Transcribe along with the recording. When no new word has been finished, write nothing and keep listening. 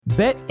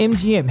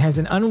BetMGM has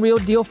an unreal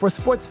deal for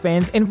sports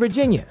fans in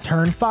Virginia.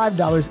 Turn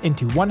 $5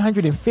 into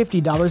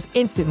 $150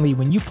 instantly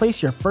when you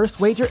place your first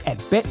wager at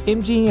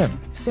BetMGM.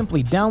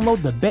 Simply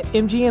download the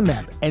BetMGM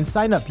app and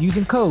sign up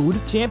using code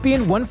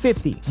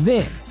Champion150.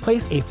 Then,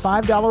 place a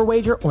 $5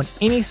 wager on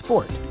any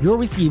sport. You'll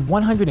receive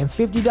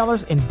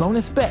 $150 in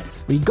bonus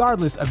bets,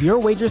 regardless of your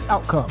wager's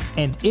outcome.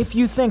 And if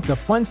you think the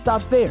fun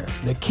stops there,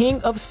 the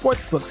King of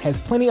Sportsbooks has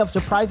plenty of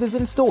surprises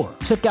in store.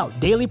 Check out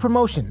daily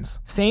promotions,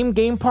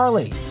 same-game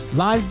parlays,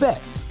 live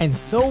bets, and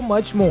so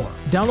much more.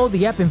 Download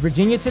the app in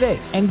Virginia today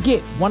and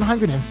get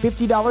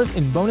 $150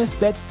 in bonus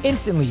bets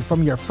instantly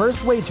from your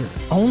first wager.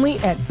 Only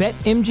at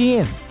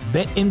BetMGM.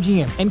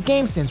 BetMGM and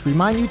GameSense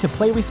remind you to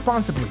play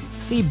responsibly.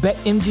 See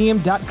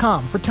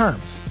BetMGM.com for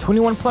terms.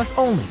 21 plus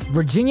only.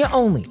 Virginia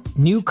only.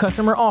 New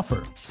customer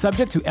offer.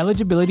 Subject to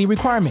eligibility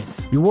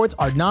requirements. Rewards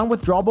are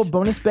non-withdrawable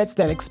bonus bets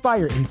that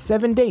expire in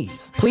 7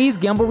 days. Please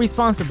gamble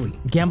responsibly.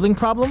 Gambling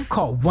problem?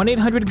 Call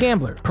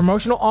 1-800-GAMBLER.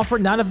 Promotional offer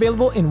not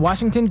available in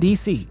Washington,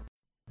 D.C.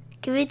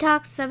 Can we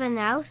talk something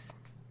else?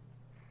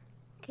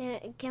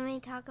 Can we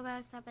talk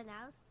about something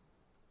else?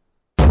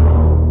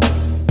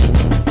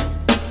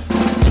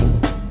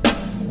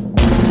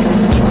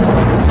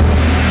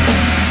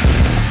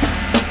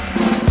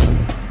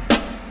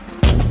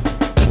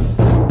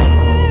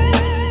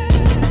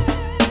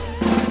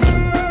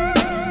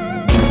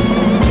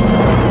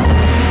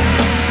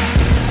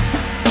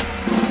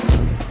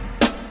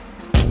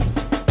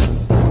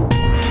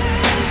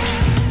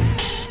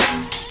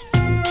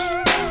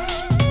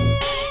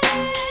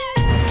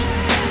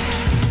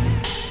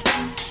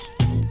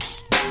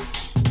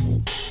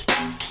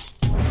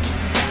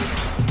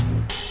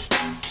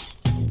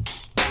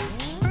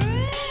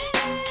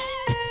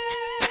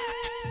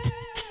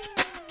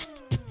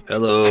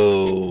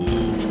 Hello,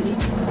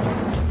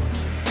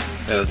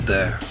 out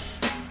there.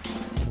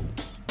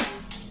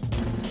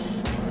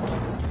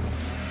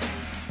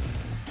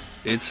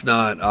 It's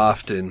not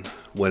often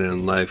when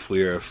in life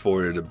we are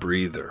afforded a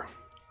breather.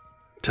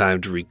 Time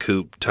to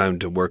recoup, time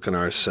to work on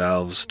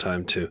ourselves,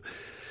 time to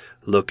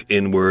look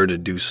inward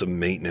and do some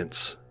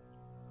maintenance.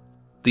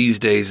 These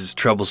days it's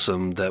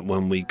troublesome that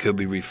when we could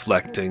be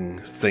reflecting,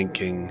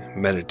 thinking,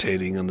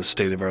 meditating on the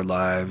state of our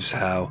lives,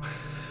 how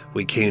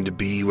we came to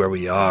be where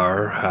we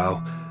are,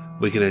 how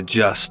we can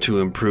adjust to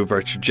improve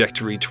our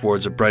trajectory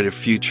towards a brighter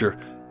future,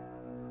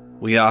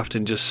 we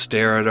often just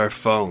stare at our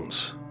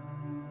phones,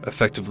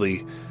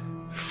 effectively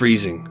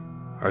freezing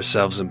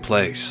ourselves in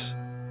place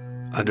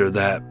under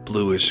that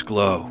bluish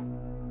glow.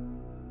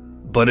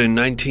 But in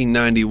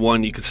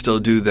 1991, you could still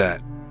do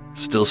that,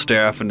 still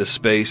stare off into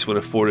space when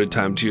afforded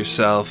time to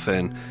yourself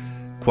and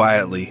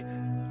quietly,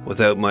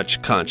 without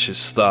much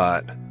conscious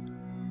thought,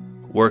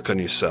 work on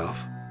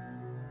yourself.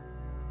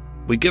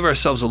 We give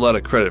ourselves a lot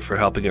of credit for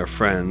helping our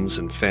friends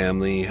and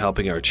family,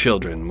 helping our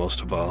children,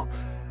 most of all,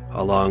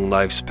 along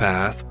life's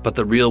path, but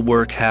the real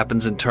work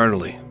happens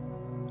internally,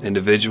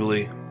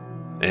 individually,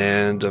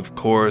 and, of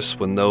course,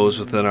 when those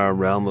within our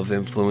realm of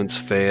influence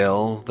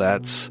fail,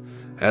 that's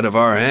out of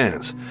our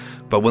hands.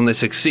 But when they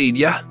succeed,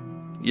 yep,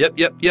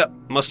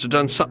 must have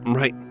done something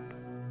right.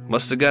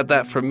 Must have got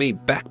that from me,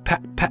 back,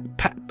 pat,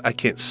 I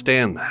can't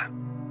stand that.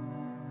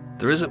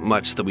 There isn't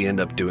much that we end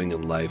up doing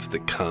in life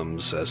that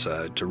comes as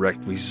a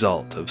direct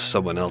result of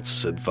someone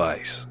else's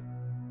advice.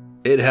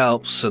 It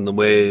helps in the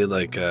way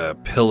like a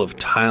pill of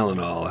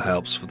Tylenol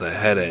helps with a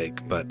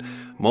headache, but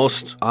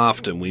most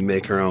often we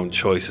make our own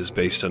choices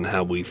based on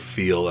how we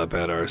feel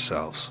about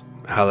ourselves,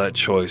 how that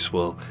choice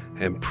will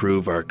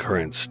improve our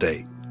current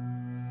state.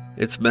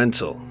 It's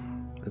mental.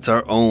 It's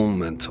our own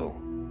mental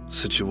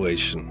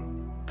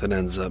situation that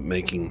ends up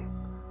making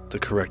the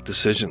correct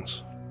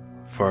decisions.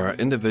 For our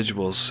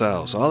individual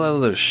selves, all that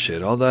other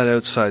shit, all that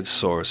outside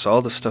source,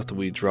 all the stuff that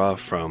we draw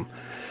from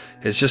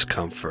is just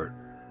comfort.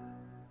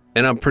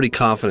 And I'm pretty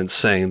confident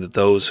saying that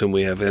those whom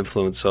we have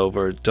influence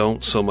over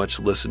don't so much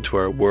listen to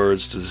our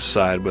words to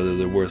decide whether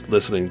they're worth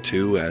listening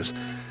to as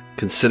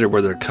consider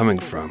where they're coming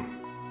from.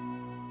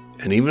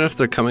 And even if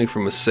they're coming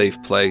from a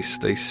safe place,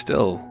 we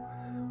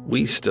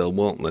still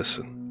won't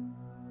listen.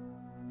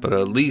 But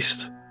at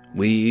least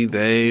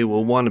they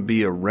will want to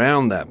be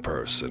around that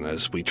person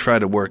as we try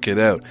to work it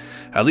out.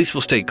 At least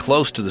we'll stay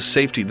close to the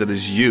safety that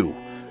is you,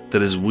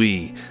 that is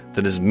we,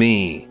 that is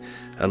me.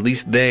 At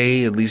least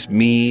they, at least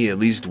me, at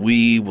least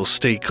we will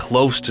stay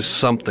close to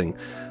something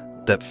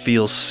that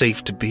feels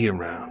safe to be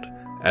around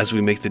as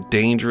we make the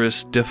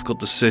dangerous, difficult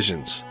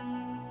decisions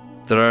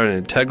that are an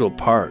integral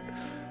part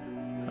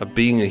of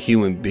being a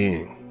human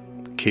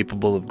being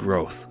capable of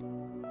growth.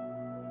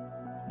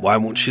 Why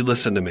won't she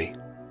listen to me?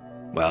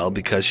 Well,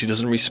 because she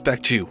doesn't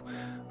respect you.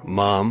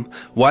 Mom,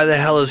 why the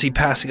hell is he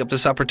passing up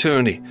this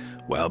opportunity?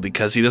 Well,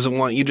 because he doesn't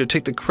want you to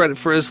take the credit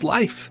for his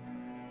life.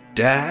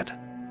 Dad,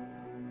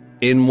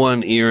 in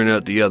one ear and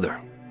out the other,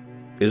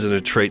 isn't a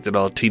trait that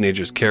all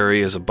teenagers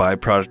carry as a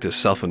byproduct of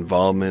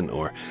self-involvement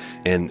or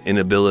an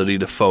inability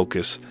to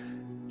focus.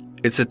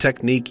 It's a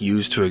technique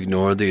used to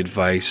ignore the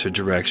advice or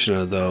direction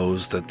of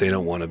those that they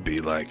don't want to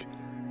be like.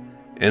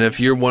 And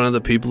if you're one of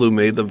the people who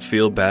made them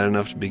feel bad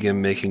enough to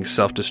begin making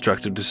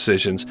self-destructive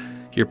decisions,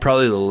 you're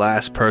probably the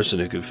last person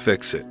who could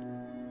fix it.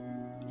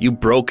 You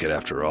broke it,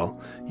 after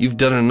all. You've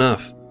done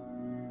enough.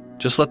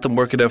 Just let them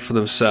work it out for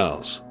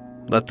themselves.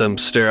 Let them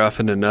stare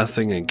off into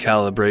nothing and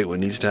calibrate what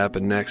needs to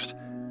happen next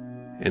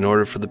in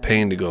order for the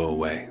pain to go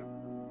away.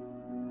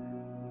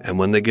 And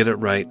when they get it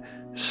right,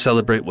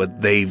 celebrate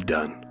what they've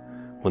done.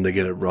 When they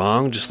get it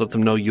wrong, just let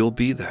them know you'll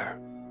be there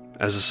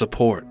as a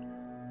support,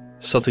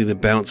 something to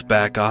bounce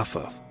back off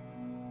of.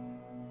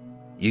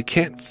 You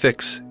can't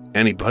fix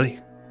anybody.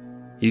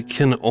 You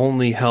can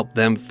only help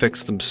them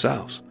fix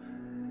themselves.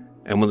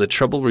 And when the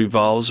trouble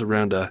revolves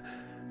around a,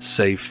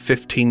 say,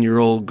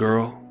 15-year-old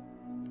girl,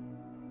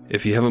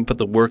 if you haven't put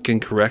the work in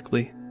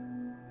correctly,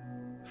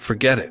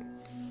 forget it.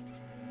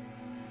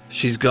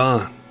 She's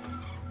gone.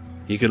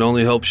 You can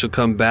only hope she'll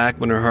come back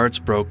when her heart's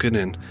broken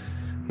and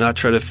not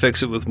try to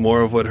fix it with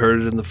more of what hurt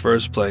it in the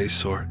first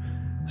place, or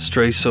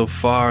stray so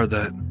far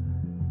that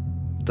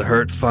the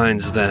hurt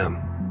finds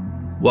them.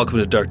 Welcome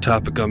to Dark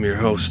Topic. I'm your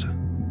host,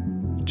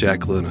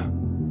 Jack Luna.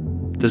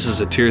 This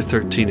is a Tier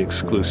 13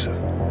 exclusive.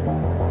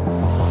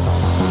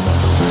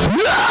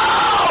 No!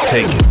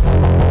 Take it.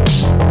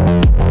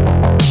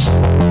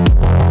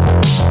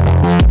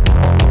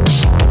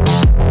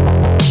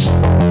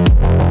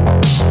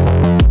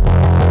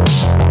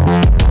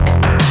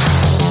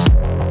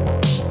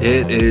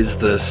 It is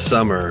the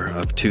summer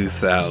of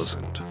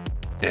 2000,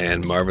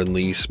 and Marvin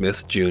Lee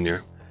Smith Jr.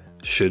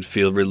 should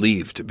feel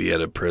relieved to be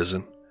out of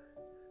prison.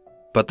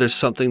 But there's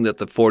something that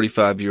the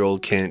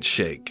 45-year-old can't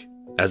shake,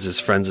 as his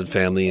friends and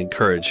family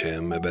encourage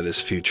him about his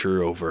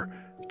future over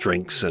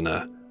drinks and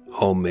a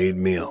homemade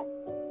meal.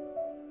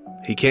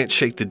 He can't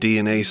shake the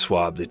DNA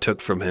swab they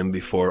took from him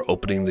before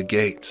opening the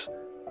gates.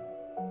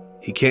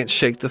 He can't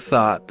shake the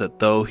thought that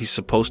though he's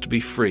supposed to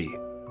be free,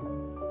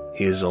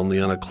 he is only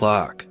on a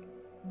clock.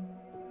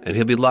 And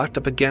he'll be locked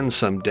up again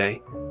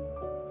someday.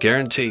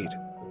 Guaranteed.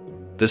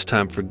 This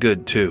time for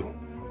good, too.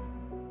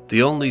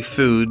 The only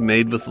food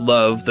made with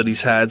love that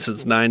he's had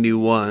since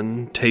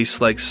 '91 tastes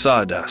like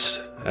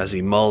sawdust as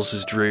he mulls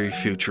his dreary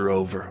future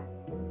over.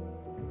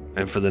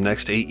 And for the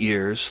next 8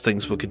 years,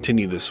 things will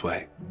continue this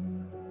way.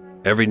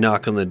 Every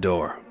knock on the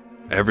door,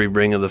 every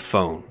ring of the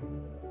phone,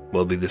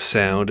 will be the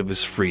sound of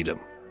his freedom,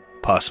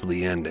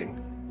 possibly ending.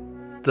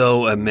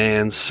 Though a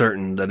man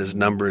certain that his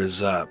number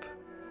is up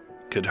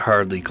could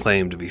hardly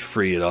claim to be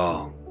free at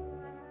all.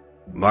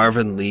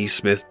 Marvin Lee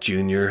Smith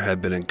Jr.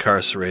 had been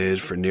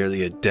incarcerated for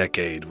nearly a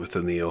decade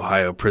within the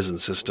Ohio prison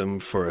system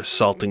for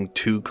assaulting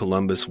 2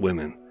 Columbus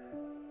women.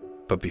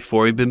 But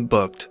before he'd been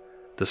booked,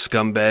 the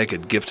scumbag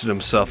had gifted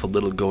himself a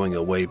little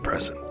going-away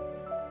present.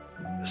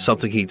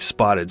 Something he'd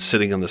spotted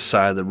sitting on the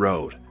side of the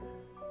road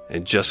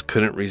and just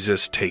couldn't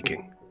resist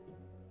taking.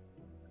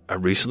 A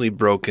recently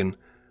broken,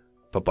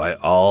 but by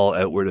all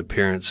outward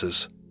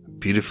appearances,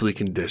 beautifully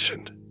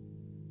conditioned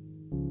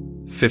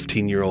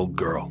 15-year-old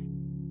girl.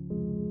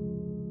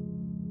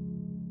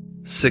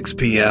 6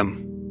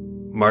 p.m.,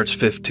 March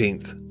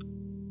 15th,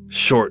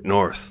 Short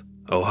North,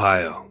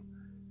 Ohio.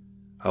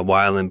 A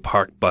Wyland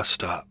Park bus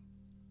stop.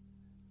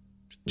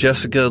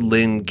 Jessica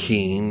Lynn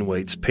Keene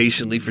waits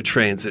patiently for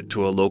transit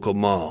to a local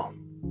mall,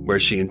 where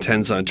she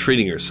intends on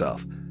treating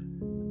herself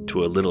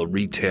to a little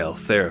retail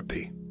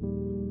therapy.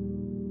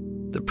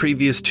 The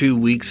previous 2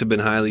 weeks have been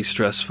highly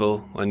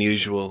stressful,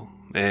 unusual,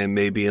 and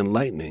maybe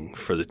enlightening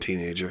for the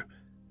teenager.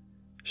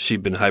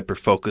 She'd been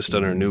hyper-focused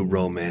on her new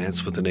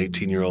romance with an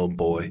 18-year-old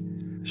boy,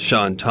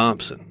 Sean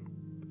Thompson,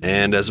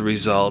 and as a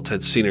result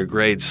had seen her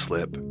grades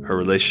slip, her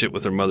relationship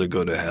with her mother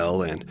go to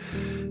hell, and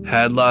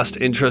had lost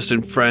interest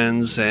in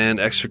friends and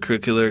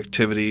extracurricular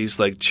activities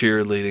like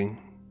cheerleading.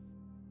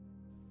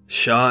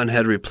 Sean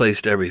had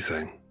replaced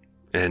everything,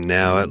 and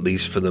now, at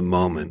least for the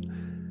moment,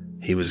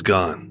 he was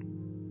gone.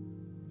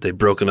 They'd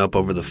broken up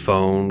over the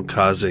phone,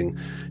 causing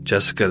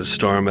Jessica to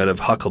storm out of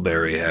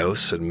Huckleberry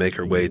House and make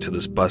her way to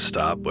this bus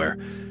stop where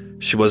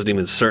she wasn't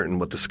even certain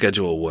what the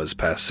schedule was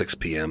past 6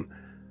 p.m.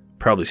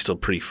 Probably still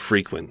pretty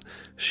frequent,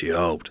 she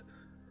hoped.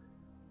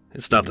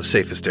 It's not the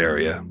safest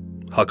area.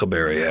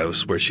 Huckleberry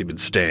House, where she'd been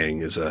staying,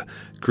 is a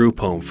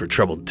group home for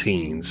troubled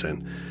teens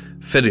and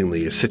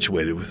fittingly is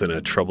situated within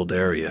a troubled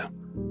area.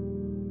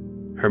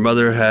 Her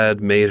mother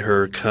had made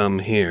her come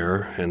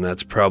here, and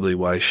that's probably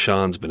why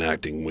Sean's been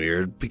acting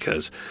weird,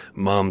 because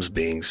Mom's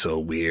being so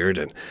weird,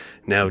 and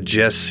now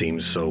Jess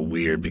seems so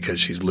weird because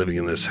she's living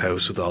in this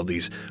house with all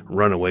these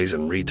runaways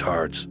and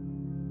retards.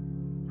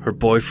 Her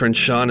boyfriend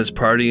Sean is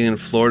partying in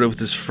Florida with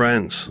his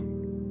friends.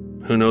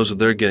 Who knows what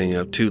they're getting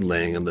up to,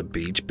 laying on the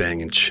beach,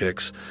 banging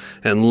chicks,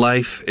 and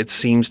life, it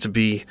seems to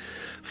be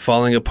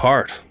falling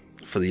apart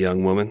for the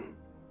young woman.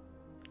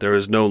 There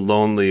is no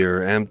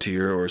lonelier,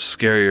 emptier, or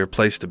scarier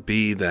place to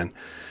be than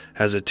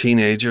as a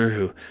teenager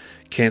who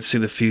can't see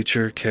the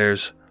future,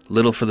 cares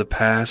little for the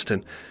past,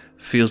 and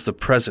feels the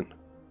present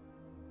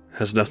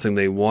has nothing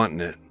they want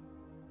in it.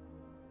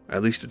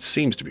 At least it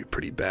seems to be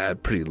pretty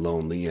bad, pretty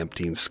lonely,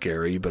 empty, and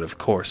scary, but of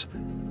course,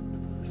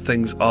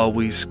 things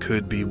always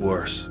could be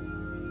worse.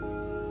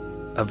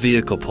 A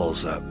vehicle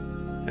pulls up,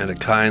 and a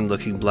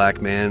kind-looking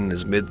black man in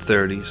his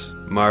mid-30s,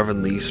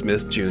 Marvin Lee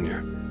Smith Jr.,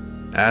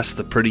 asked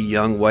the pretty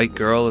young white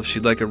girl if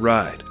she'd like a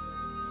ride.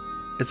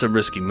 It's a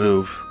risky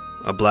move.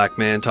 A black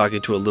man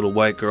talking to a little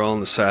white girl on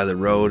the side of the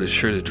road is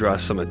sure to draw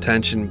some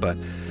attention, but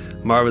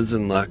Marvin's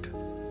in luck.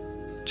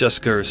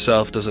 Jessica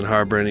herself doesn't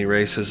harbor any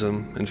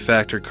racism. In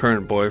fact, her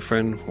current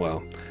boyfriend,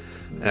 well,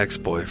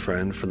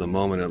 ex-boyfriend for the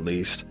moment at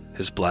least,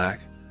 is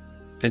black,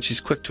 and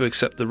she's quick to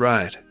accept the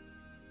ride,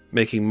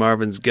 making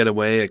Marvin's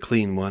getaway a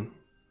clean one,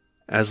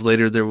 as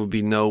later there will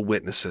be no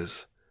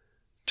witnesses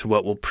to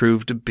what will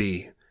prove to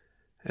be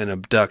an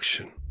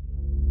abduction.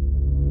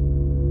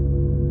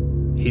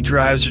 He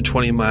drives her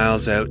 20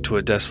 miles out to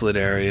a desolate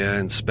area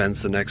and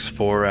spends the next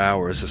 4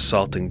 hours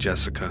assaulting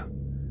Jessica,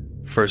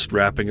 first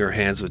wrapping her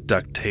hands with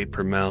duct tape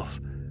her mouth,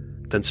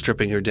 then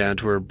stripping her down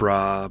to her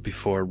bra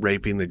before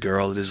raping the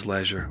girl at his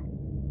leisure.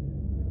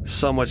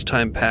 So much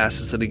time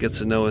passes that he gets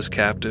to know his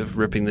captive,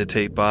 ripping the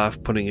tape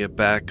off, putting it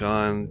back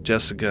on.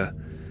 Jessica,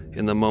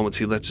 in the moments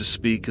he lets her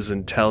speak, is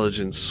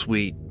intelligent,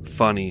 sweet,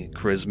 funny,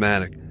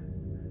 charismatic.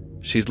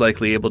 She's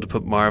likely able to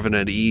put Marvin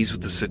at ease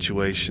with the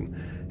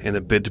situation in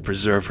a bid to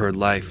preserve her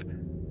life.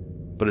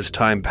 But as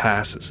time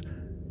passes,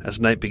 as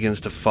night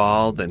begins to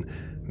fall, then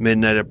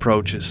midnight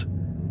approaches,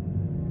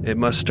 it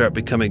must start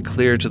becoming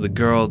clear to the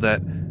girl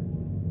that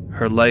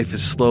her life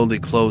is slowly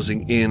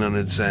closing in on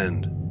its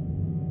end.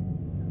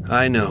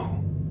 I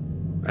know,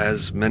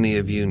 as many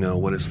of you know,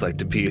 what it's like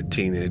to be a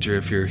teenager.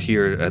 If you're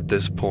here at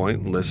this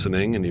point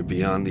listening and you're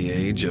beyond the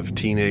age of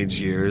teenage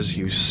years,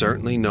 you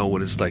certainly know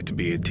what it's like to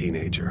be a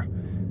teenager.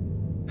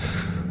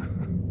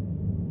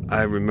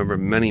 I remember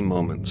many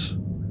moments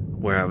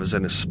where I was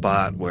in a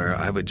spot where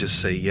I would just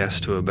say yes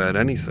to about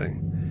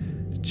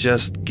anything.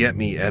 Just get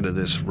me out of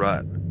this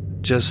rut.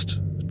 Just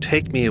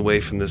take me away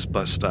from this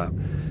bus stop.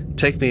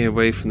 Take me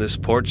away from this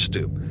porch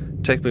stoop.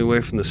 Take me away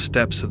from the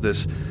steps of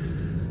this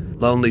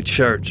lonely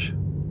church.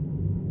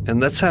 And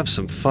let's have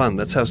some fun.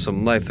 Let's have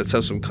some life. Let's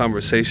have some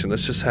conversation.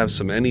 Let's just have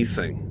some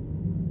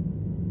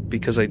anything.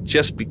 Because I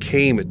just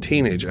became a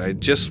teenager. I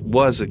just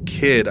was a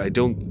kid. I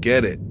don't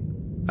get it.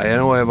 I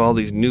know I have all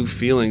these new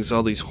feelings,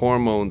 all these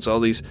hormones, all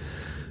these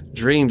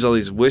dreams, all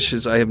these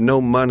wishes. I have no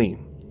money.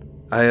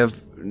 I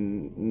have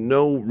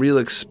no real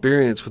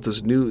experience with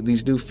these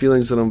new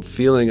feelings that I'm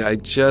feeling. I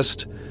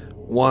just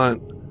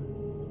want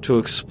to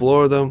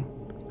explore them,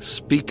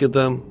 speak of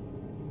them,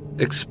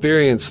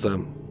 experience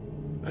them.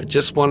 I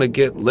just want to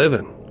get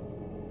living.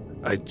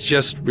 I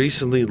just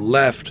recently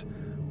left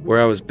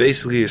where I was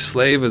basically a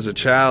slave as a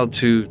child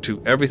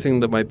to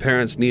everything that my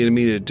parents needed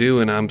me to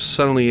do, and I'm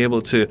suddenly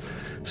able to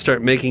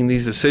start making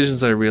these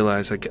decisions. I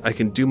realize I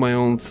can do my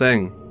own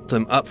thing. So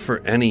I'm up for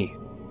any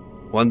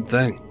one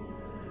thing.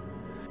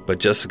 But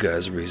Jessica,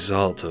 as a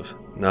result of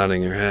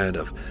nodding her head,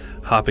 of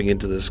hopping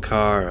into this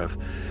car, of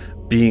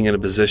being in a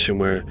position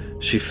where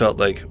she felt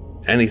like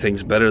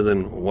anything's better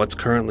than what's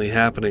currently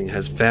happening,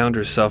 has found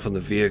herself in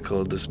the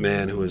vehicle of this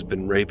man who has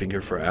been raping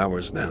her for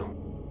hours now,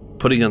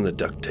 putting on the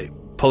duct tape,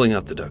 pulling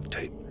out the duct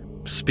tape,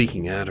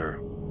 speaking at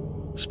her,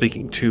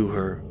 speaking to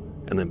her,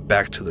 and then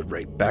back to the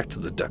rape, back to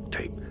the duct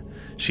tape.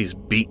 She's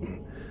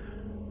beaten,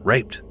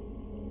 raped,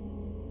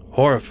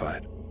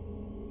 horrified,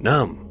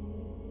 numb,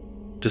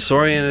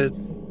 disoriented,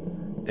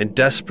 and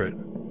desperate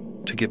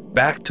to get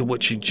back to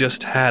what she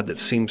just had that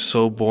seemed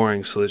so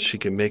boring so that she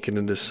can make it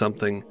into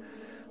something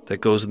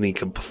that goes in the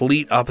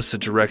complete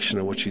opposite direction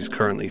of what she's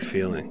currently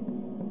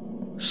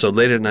feeling. So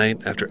late at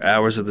night, after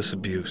hours of this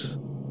abuse,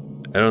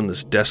 out on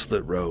this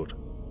desolate road,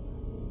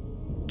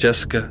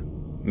 Jessica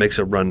makes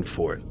a run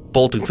for it,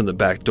 bolting from the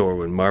back door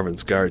when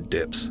Marvin's guard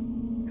dips,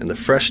 and the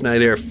fresh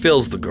night air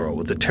fills the girl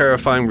with the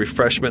terrifying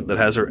refreshment that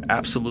has her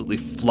absolutely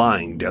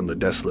flying down the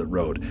desolate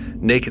road,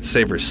 naked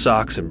save her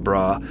socks and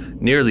bra,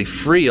 nearly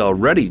free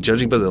already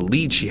judging by the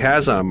lead she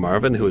has on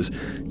Marvin, who is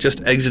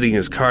just exiting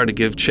his car to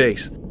give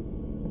chase.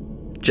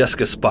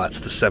 Jessica spots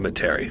the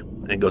cemetery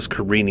and goes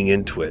careening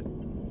into it,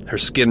 her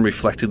skin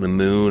reflecting the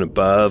moon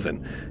above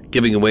and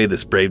giving away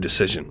this brave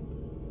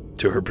decision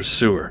to her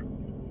pursuer.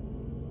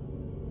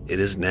 It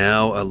is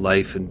now a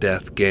life and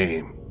death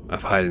game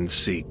of hide and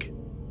seek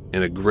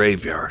in a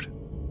graveyard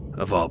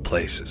of all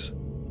places.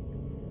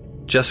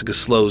 Jessica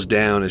slows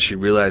down as she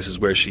realizes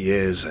where she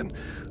is and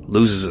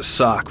loses a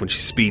sock when she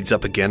speeds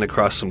up again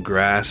across some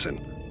grass and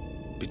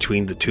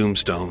between the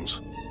tombstones.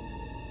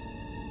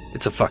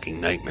 It's a fucking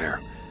nightmare.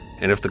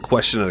 And if the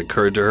question had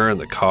occurred to her in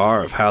the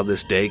car of how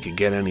this day could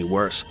get any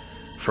worse,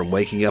 from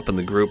waking up in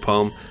the group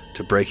home,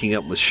 to breaking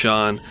up with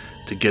Sean,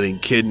 to getting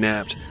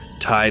kidnapped,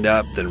 tied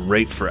up, then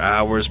raped for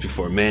hours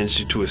before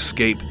managing to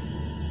escape,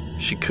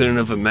 she couldn't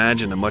have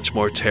imagined a much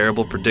more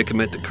terrible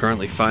predicament to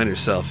currently find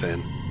herself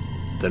in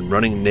than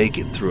running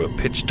naked through a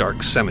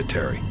pitch-dark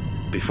cemetery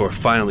before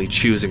finally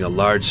choosing a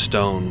large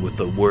stone with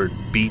the word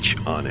beach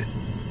on it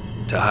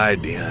to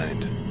hide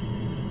behind.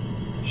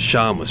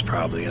 Sean was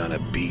probably on a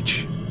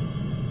beach.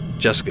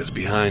 Jessica's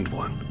behind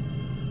one,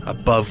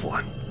 above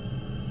one,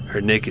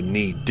 her naked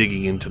knee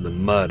digging into the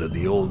mud of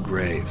the old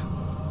grave.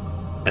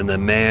 And the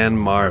man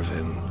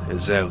Marvin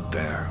is out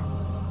there.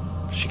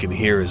 She can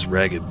hear his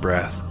ragged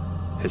breath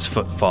His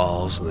foot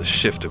falls in a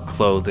shift of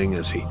clothing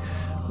as he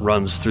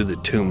runs through the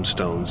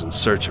tombstones in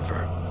search of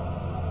her,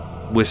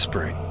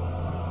 whispering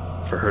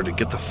for her to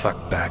get the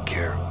fuck back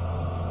here.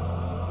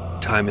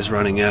 Time is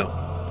running out.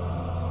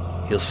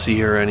 He'll see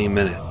her any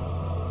minute.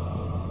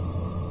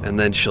 And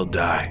then she'll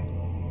die.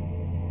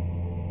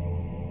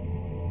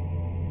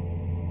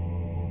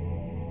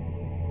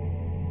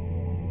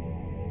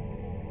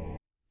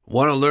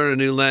 Want to learn a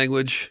new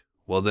language?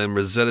 Well, then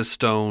Rosetta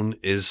Stone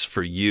is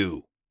for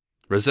you.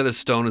 Rosetta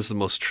Stone is the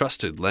most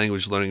trusted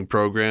language learning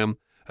program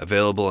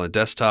available on a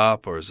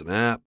desktop or as an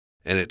app,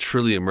 and it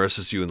truly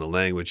immerses you in the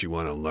language you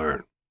want to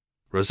learn.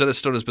 Rosetta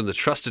Stone has been the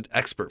trusted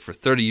expert for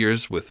 30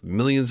 years with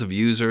millions of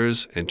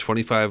users and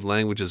 25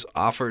 languages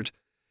offered.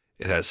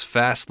 It has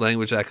fast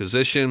language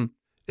acquisition.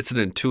 It's an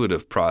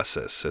intuitive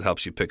process. It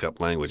helps you pick up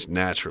language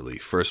naturally,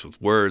 first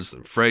with words,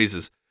 then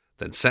phrases,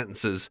 then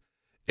sentences.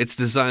 It's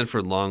designed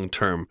for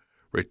long-term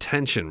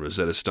retention,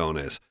 Rosetta Stone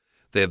is.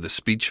 They have the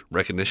speech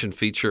recognition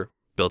feature,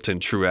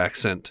 built-in true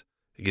accent.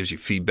 It gives you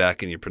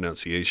feedback in your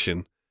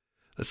pronunciation.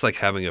 It's like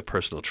having a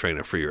personal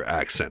trainer for your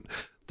accent.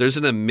 There's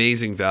an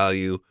amazing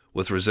value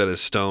with Rosetta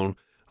Stone,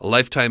 a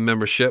lifetime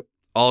membership,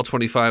 all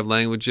 25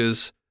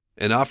 languages,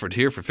 and offered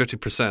here for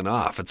 50%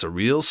 off. It's a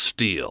real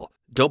steal.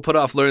 Don't put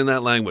off learning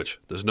that language.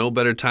 There's no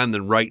better time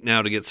than right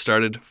now to get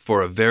started.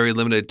 For a very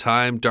limited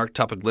time, Dark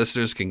Topic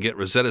listeners can get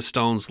Rosetta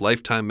Stone's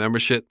lifetime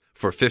membership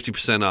for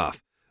 50%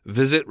 off.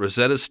 Visit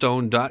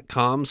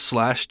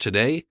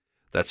rosettastone.com/today.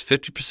 That's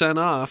 50%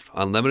 off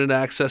unlimited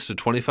access to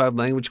 25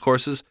 language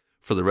courses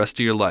for the rest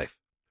of your life.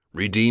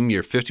 Redeem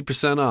your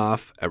 50%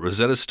 off at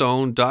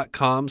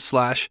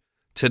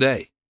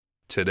rosettastone.com/today.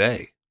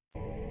 Today.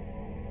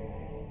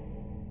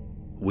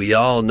 We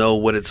all know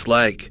what it's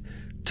like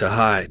to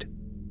hide.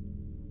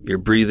 Your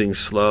breathing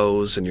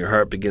slows and your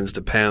heart begins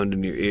to pound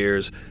in your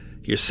ears.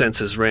 Your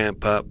senses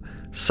ramp up.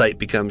 Sight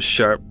becomes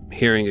sharp,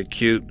 hearing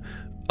acute.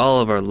 All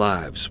of our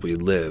lives we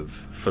live,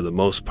 for the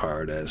most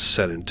part, as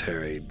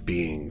sedentary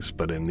beings.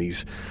 But in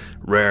these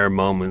rare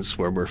moments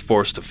where we're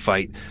forced to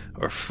fight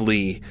or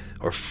flee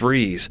or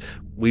freeze,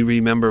 we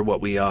remember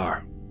what we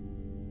are.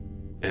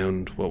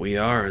 And what we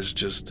are is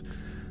just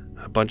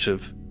a bunch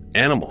of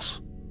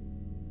animals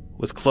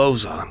with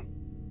clothes on.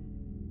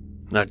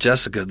 Not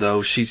Jessica,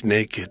 though. She's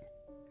naked.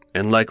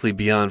 And likely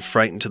beyond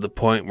frightened to the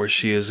point where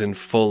she is in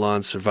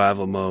full-on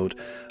survival mode.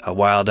 A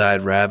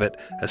wild-eyed rabbit,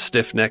 a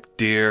stiff-necked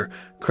deer,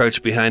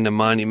 crouched behind a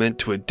monument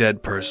to a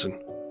dead person,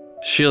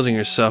 shielding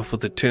herself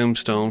with a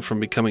tombstone from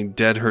becoming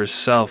dead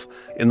herself,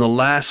 in the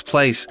last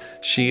place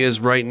she is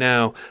right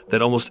now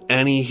that almost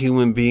any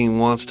human being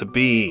wants to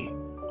be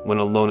when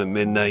alone at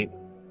midnight,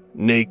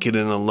 naked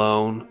and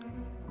alone,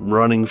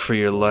 running for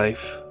your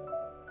life.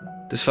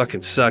 This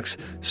fucking sucks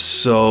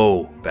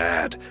so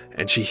bad.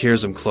 And she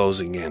hears them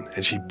closing in,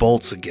 and she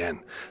bolts again,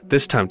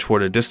 this time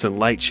toward a distant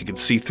light she can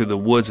see through the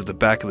woods at the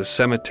back of the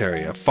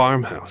cemetery, a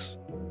farmhouse.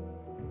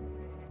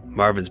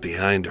 Marvin's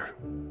behind her,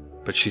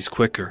 but she's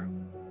quicker,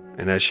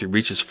 and as she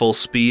reaches full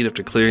speed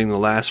after clearing the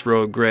last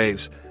row of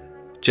graves,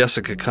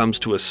 Jessica comes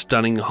to a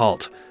stunning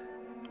halt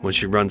when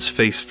she runs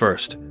face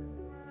first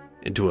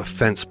into a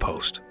fence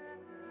post.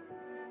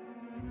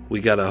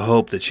 We gotta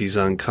hope that she's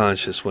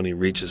unconscious when he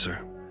reaches her.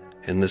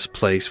 In this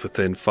place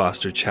within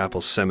Foster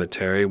Chapel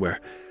Cemetery, where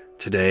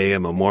today a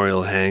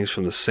memorial hangs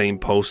from the same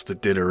post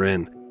that did her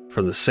in,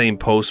 from the same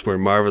post where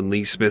Marvin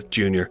Lee Smith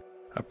Jr.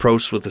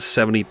 approached with a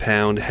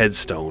 70-pound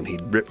headstone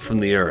he'd ripped from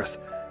the earth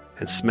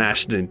and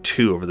smashed it in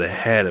two over the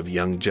head of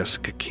young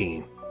Jessica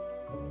Keene,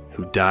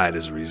 who died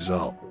as a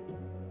result.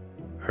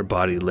 Her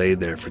body lay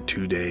there for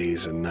 2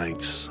 days and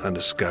nights,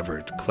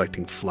 undiscovered,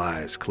 collecting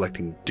flies,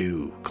 collecting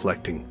dew,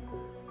 collecting,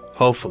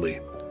 hopefully,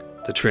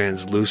 the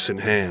translucent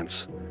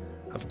hands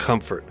of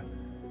comfort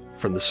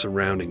from the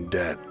surrounding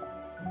dead.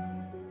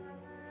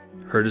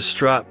 Her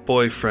distraught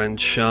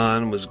boyfriend,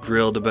 Sean, was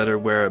grilled about her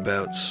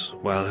whereabouts,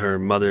 while her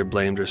mother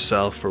blamed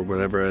herself for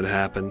whatever had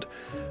happened,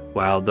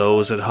 while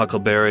those at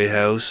Huckleberry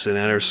House and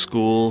at her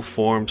school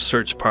formed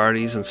search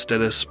parties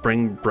instead of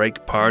spring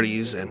break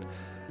parties, and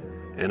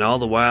all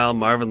the while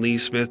Marvin Lee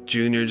Smith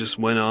Jr. just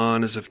went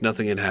on as if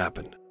nothing had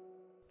happened,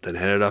 then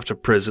headed off to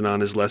prison on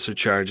his lesser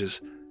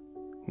charges,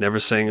 never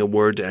saying a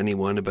word to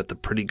anyone about the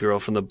pretty girl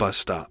from the bus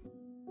stop.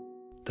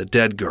 The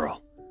dead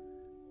girl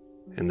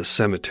in the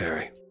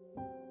cemetery.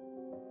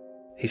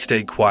 He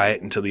stayed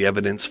quiet until the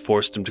evidence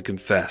forced him to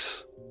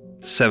confess.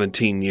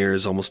 17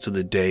 years almost to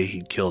the day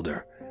he'd killed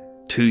her.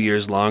 2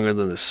 years longer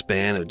than the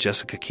span of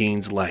Jessica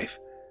Keene's life.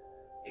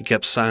 He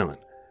kept silent,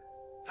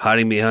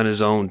 hiding behind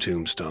his own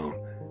tombstone,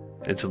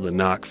 until the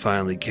knock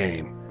finally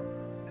came,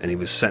 and he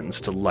was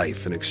sentenced to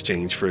life in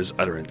exchange for his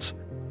utterance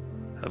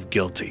of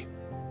guilty.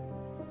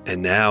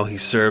 And now he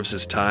serves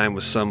his time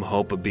with some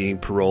hope of being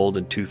paroled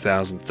in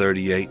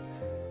 2038,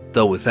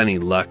 though with any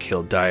luck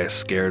he'll die a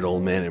scared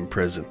old man in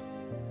prison.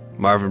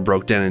 Marvin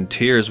broke down in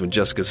tears when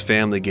Jessica's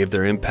family gave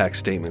their impact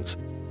statements.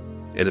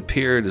 It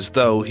appeared as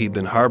though he'd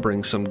been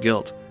harboring some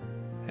guilt,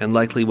 and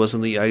likely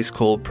wasn't the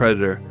ice-cold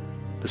predator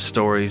the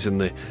stories in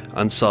the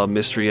Unsolved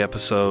Mystery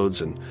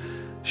episodes and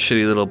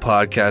shitty little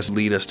podcasts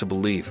lead us to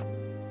believe.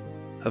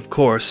 Of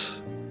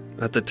course,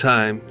 at the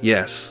time,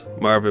 yes,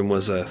 Marvin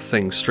was a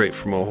thing straight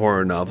from a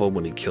horror novel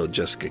when he killed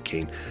Jessica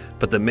Kane,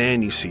 but the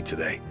man you see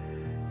today,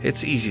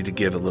 it's easy to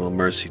give a little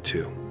mercy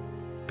to,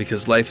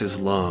 because life is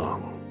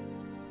long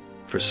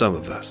for some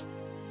of us,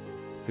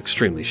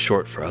 extremely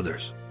short for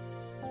others,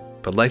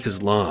 but life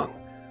is long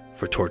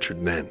for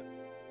tortured men.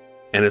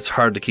 And it's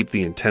hard to keep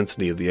the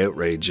intensity of the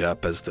outrage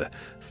up as the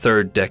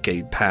third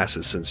decade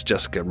passes since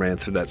Jessica ran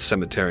through that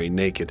cemetery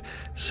naked,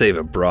 save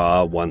a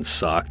bra, one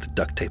sock, the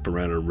duct tape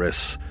around her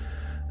wrists,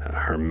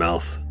 her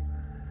mouth.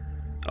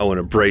 Oh, and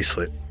a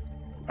bracelet,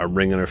 a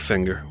ring on her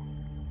finger.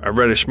 A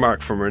reddish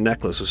mark from her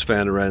necklace was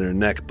found around her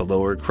neck,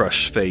 below her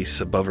crushed face,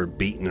 above her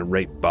beaten and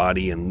raped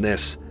body, and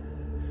this,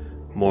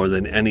 more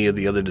than any of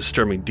the other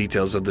disturbing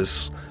details of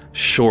this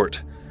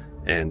short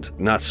and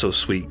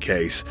not-so-sweet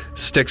case,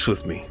 sticks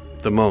with me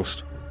the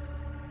most.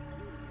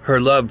 Her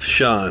love,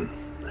 Sean,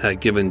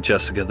 had given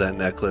Jessica that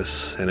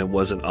necklace, and it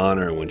wasn't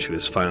honor when she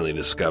was finally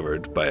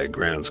discovered by a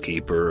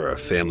groundskeeper or a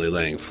family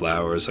laying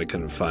flowers, I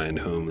couldn't find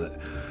whom,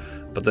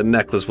 but the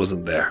necklace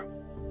wasn't there,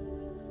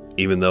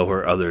 even though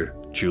her other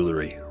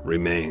jewelry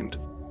remained.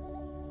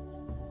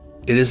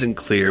 It isn't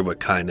clear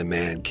what kind of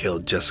man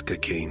killed Jessica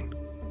Kane.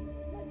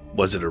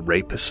 Was it a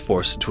rapist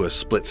forced into a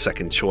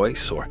split-second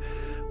choice, or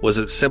was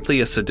it simply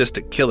a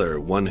sadistic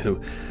killer, one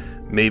who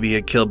maybe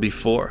had killed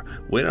before?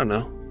 We don't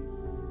know.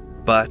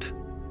 But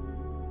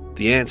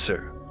the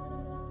answer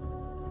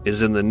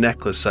is in the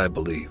necklace, I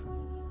believe.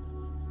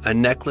 A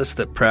necklace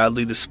that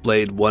proudly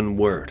displayed one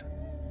word.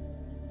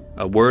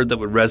 A word that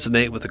would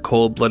resonate with a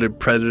cold-blooded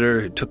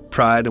predator who took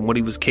pride in what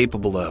he was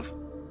capable of.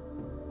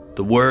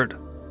 The word: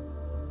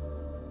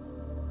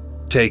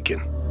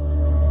 taken.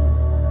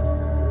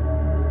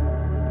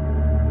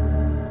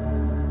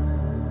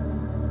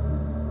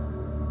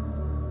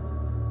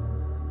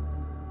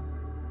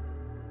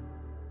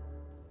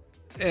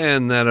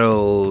 And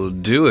that'll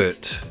do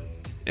it.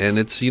 And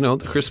it's, the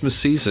Christmas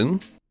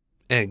season.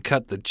 And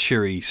cut the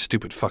cheery,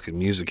 stupid fucking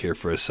music here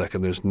for a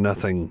second. There's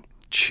nothing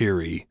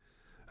cheery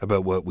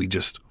about what we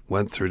just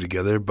went through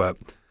together, but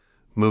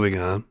moving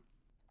on.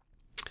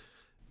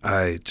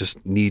 I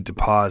just need to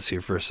pause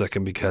here for a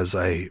second because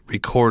I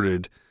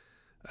recorded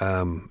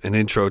an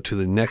intro to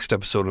the next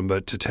episode I'm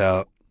about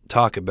to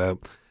talk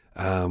about,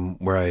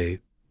 where I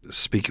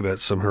speak about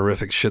some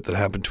horrific shit that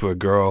happened to a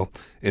girl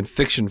in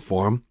fiction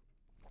form.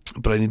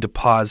 But I need to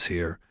pause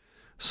here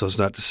so as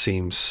not to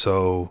seem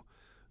so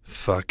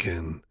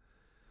fucking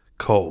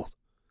cold.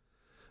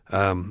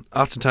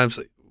 Oftentimes,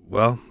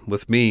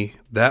 with me,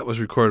 that was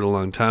recorded a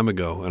long time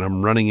ago, and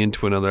I'm running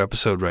into another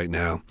episode right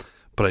now.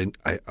 But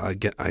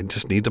I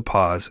just need to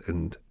pause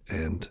and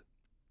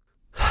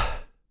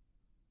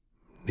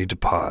need to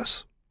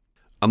pause.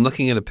 I'm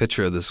looking at a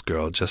picture of this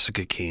girl,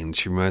 Jessica Kane.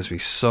 She reminds me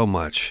so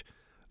much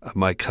of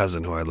my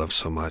cousin, who I love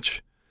so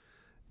much,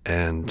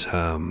 and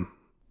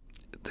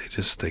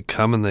they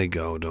come and they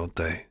go, don't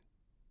they?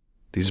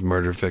 These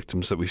murder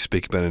victims that we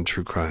speak about in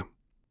true crime.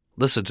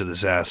 Listen to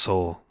this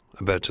asshole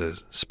about to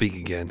speak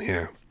again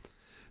here.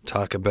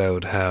 Talk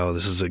about how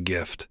this is a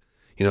gift.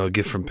 A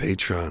gift from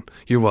Patreon.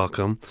 You're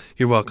welcome.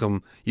 You're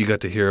welcome. You got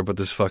to hear about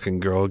this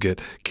fucking girl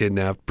get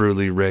kidnapped,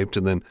 brutally raped,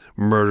 and then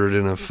murdered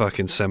in a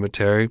fucking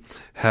cemetery.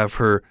 Have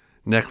her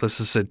necklace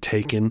that said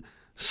taken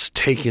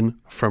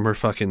from her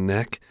fucking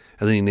neck.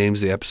 And then he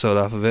names the episode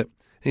off of it.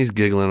 And he's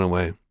giggling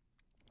away.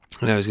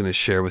 And I was going to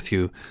share with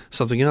you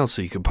something else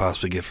that you could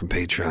possibly get from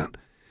Patreon.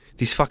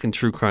 These fucking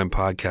true crime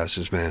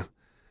podcasters, man.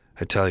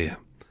 I tell you.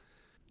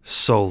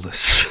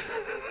 Soulless.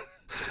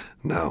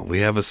 No, we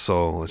have a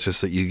soul. It's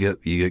just that you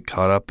get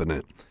caught up in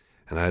it.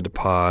 And I had to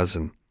pause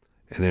and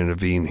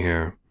intervene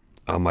here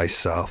on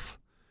myself.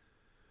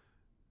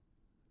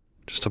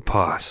 Just a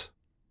pause.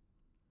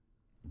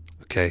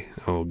 Okay,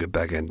 and we'll get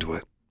back into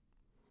it.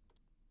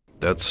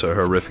 That's a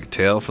horrific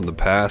tale from the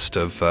past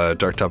of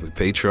Dark Topic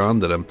Patreon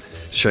that I'm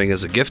sharing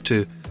as a gift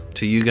to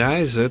you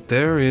guys out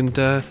there in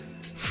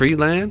free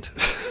land,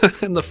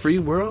 in the free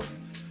world,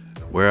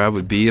 where I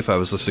would be if I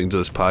was listening to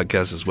this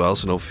podcast as well,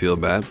 so don't feel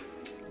bad.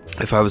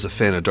 If I was a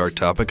fan of Dark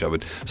Topic, I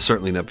would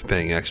certainly not be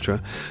paying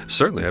extra.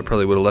 Certainly, I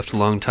probably would have left a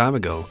long time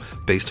ago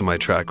based on my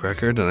track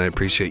record, and I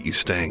appreciate you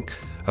staying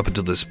up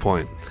until this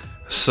point.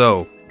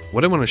 So,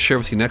 what I want to share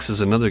with you next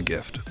is another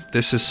gift.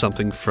 This is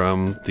something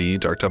from the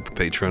Dark Topic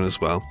Patreon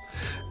as well,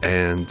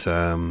 and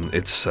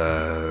it's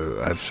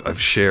I've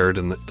shared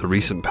in the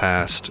recent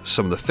past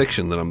some of the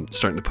fiction that I'm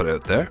starting to put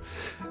out there,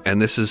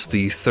 and this is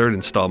the third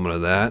installment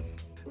of that.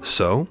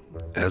 So,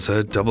 as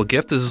a double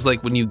gift, this is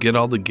like when you get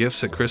all the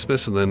gifts at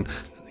Christmas, and then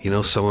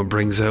someone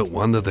brings out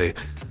one that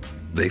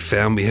they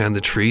found behind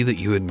the tree that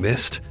you had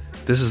missed.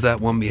 This is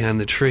that one behind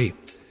the tree.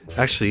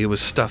 Actually, it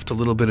was stuffed a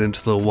little bit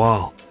into the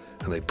wall.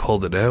 And they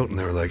pulled it out and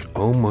they were like,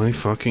 oh my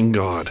fucking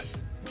God.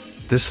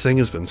 This thing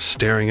has been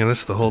staring at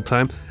us the whole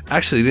time.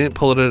 Actually, they didn't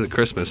pull it out at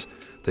Christmas.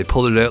 They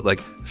pulled it out like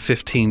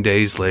 15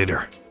 days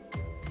later.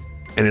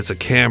 And it's a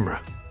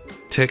camera.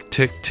 Tick,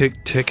 tick,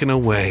 tick, ticking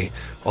away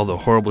all the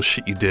horrible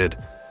shit you did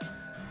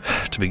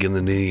to begin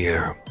the new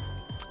year.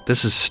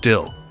 This is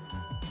still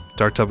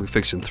Dark Topic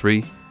Fiction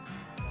 3,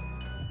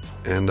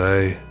 and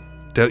I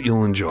doubt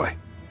you'll enjoy.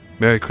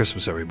 Merry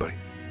Christmas, everybody.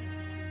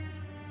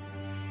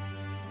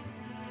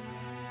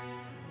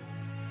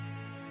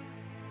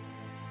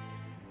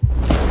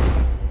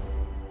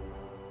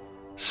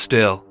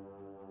 Still,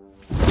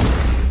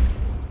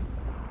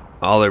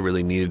 all I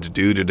really needed to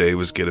do today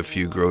was get a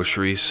few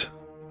groceries.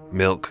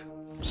 Milk,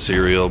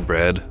 cereal,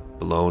 bread,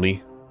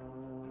 bologna.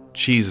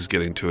 Cheese is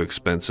getting too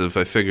expensive.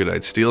 I figured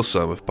I'd steal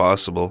some if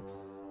possible,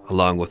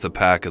 along with a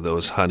pack of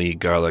those honey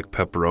garlic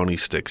pepperoni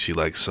sticks you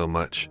like so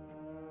much.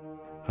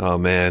 Oh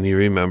man, you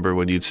remember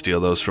when you'd steal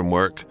those from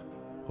work?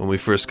 When we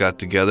first got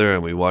together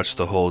and we watched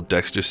the whole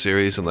Dexter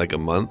series in like a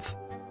month?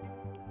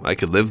 I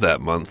could live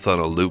that month on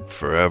a loop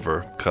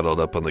forever,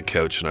 cuddled up on the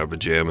couch in our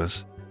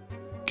pajamas,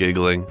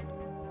 giggling.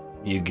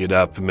 You'd get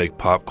up and make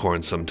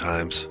popcorn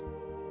sometimes,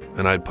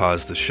 and I'd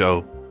pause the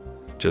show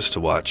just to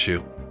watch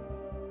you.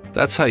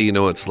 That's how you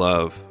know it's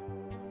love,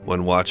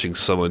 when watching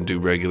someone do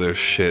regular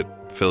shit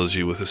fills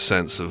you with a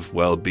sense of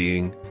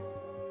well-being,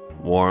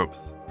 warmth.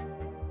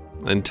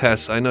 And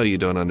Tess, I know you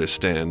don't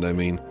understand. I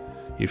mean,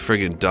 you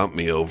friggin' dumped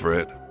me over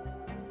it.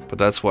 But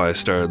that's why I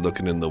started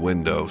looking in the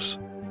windows.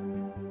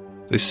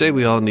 They say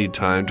we all need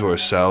time to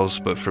ourselves,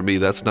 but for me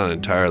that's not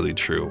entirely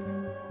true.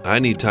 I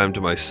need time to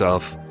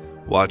myself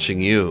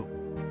watching you.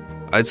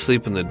 I'd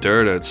sleep in the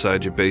dirt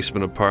outside your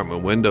basement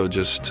apartment window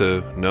just to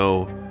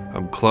know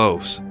I'm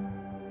close.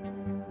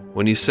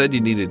 When you said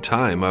you needed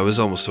time, I was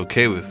almost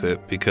okay with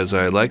it because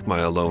I like my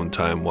alone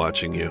time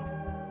watching you.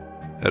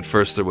 At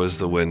first there was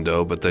the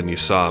window, but then you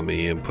saw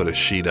me and put a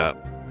sheet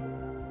up.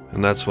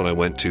 And that's when I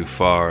went too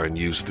far and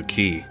used the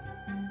key.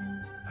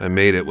 I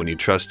made it when you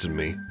trusted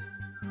me.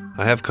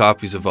 I have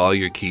copies of all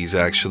your keys,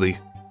 actually,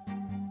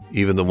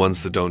 even the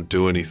ones that don't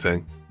do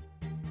anything.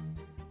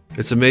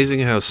 It's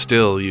amazing how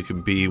still you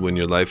can be when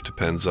your life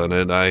depends on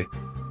it. I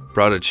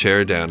brought a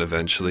chair down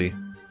eventually,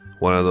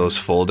 one of those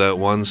fold-out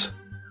ones,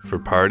 for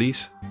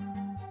parties.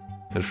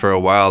 And for a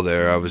while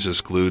there, I was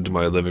just glued to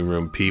my living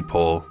room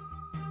peephole,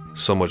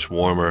 so much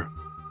warmer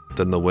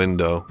than the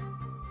window.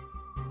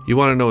 You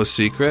want to know a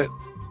secret?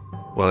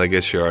 Well, I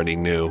guess you already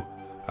knew.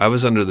 I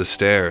was under the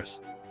stairs,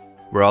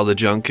 where all the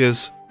junk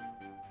is.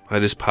 I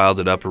just piled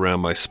it up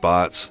around my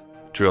spots,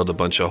 drilled a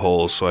bunch of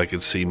holes so I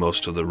could see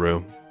most of the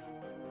room.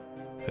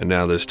 And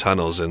now there's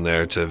tunnels in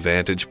there to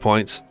vantage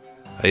points.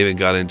 I even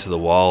got into the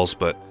walls,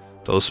 but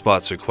those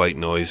spots are quite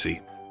noisy.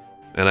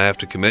 And I have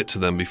to commit to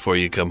them before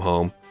you come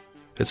home.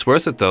 It's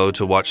worth it though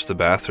to watch the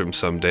bathroom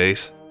some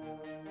days.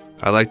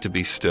 I like to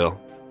be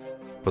still,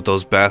 but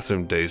those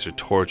bathroom days are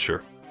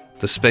torture.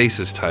 The space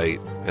is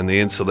tight, and the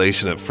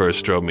insulation at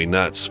first drove me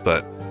nuts,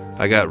 but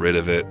I got rid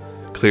of it.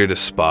 Cleared a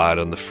spot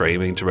on the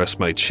framing to rest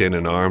my chin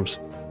and arms.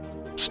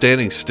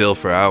 Standing still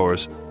for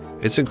hours,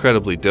 it's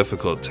incredibly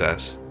difficult,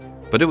 Tess.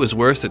 But it was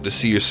worth it to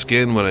see your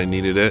skin when I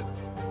needed it.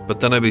 But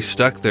then I'd be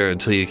stuck there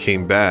until you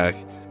came back,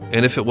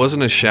 and if it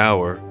wasn't a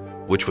shower,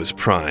 which was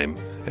prime,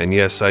 and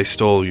yes, I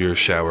stole your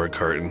shower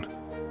curtain,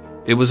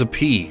 it was a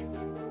pee.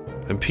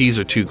 And pees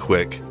are too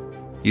quick.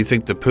 You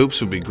think the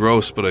poops would be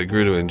gross, but I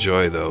grew to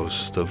enjoy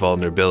those. The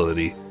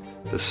vulnerability,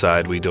 the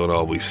side we don't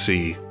always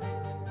see.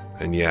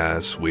 And yeah,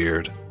 it's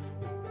weird.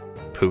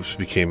 Poops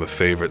became a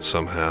favorite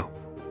somehow.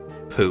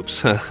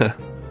 Poops.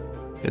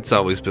 It's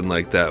always been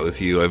like that with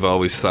you. I've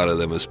always thought of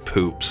them as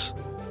poops.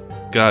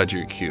 God,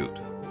 you're cute.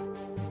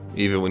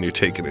 Even when you're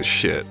taking a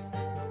shit.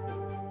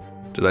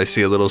 Did I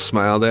see a little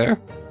smile there?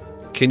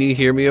 Can you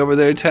hear me over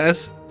there,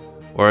 Tess?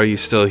 Or are you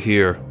still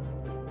here?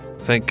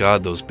 Thank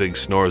God those big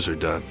snores are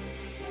done.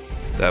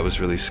 That was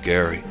really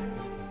scary.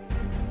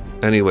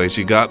 Anyways,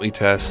 you got me,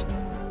 Tess.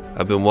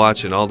 I've been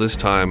watching all this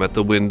time at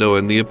the window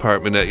in the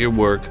apartment at your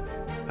work.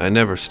 I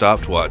never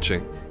stopped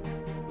watching,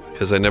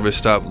 because I never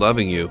stopped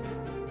loving you,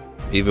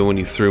 even when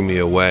you threw me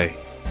away.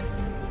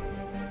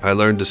 I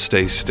learned to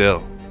stay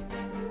still.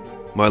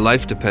 My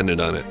life depended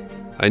on it.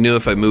 I knew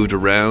if I moved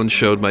around,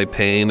 showed my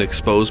pain,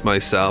 exposed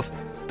myself,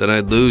 then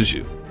I'd lose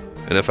you.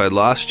 And if I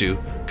lost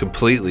you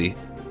completely,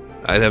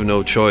 I'd have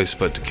no choice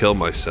but to kill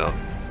myself.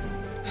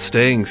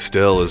 Staying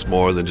still is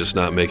more than just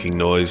not making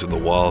noise in the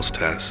walls,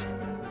 Tess.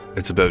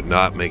 It's about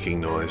not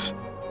making noise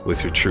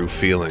with your true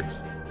feelings.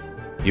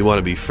 You want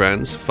to be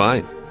friends?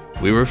 Fine.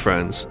 We were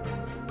friends.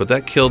 But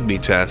that killed me,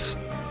 Tess.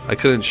 I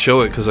couldn't show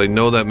it because I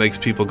know that makes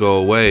people go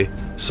away,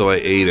 so I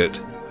ate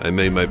it. I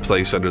made my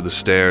place under the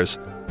stairs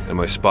and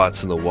my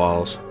spots in the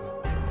walls.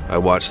 I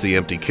watched the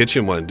empty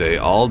kitchen one day,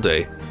 all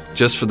day,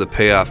 just for the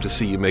payoff to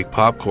see you make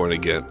popcorn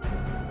again.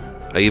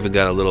 I even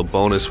got a little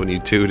bonus when you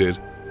tooted.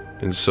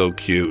 And so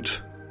cute.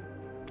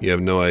 You have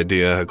no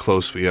idea how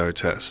close we are,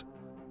 Tess.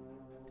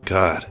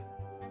 God,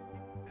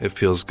 it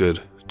feels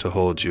good to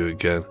hold you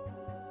again.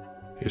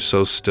 You're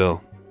so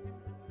still.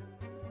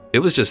 It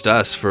was just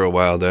us for a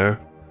while there.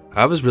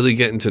 I was really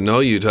getting to know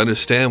you to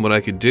understand what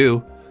I could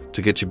do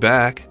to get you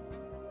back.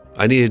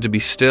 I needed to be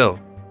still.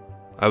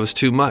 I was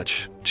too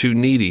much, too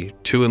needy,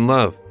 too in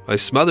love. I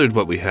smothered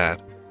what we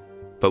had.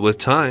 But with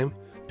time,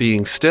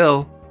 being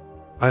still,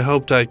 I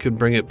hoped I could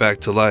bring it back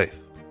to life.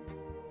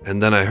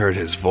 And then I heard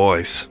his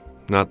voice,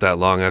 not that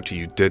long after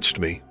you ditched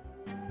me.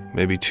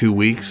 Maybe 2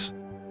 weeks.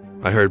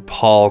 I heard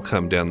Paul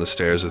come down the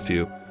stairs with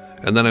you,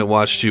 and then I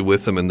watched you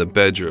with him in the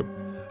bedroom.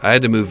 I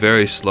had to move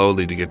very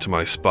slowly to get to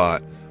my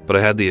spot, but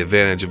I had the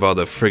advantage of all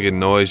the friggin'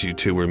 noise you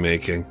two were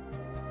making.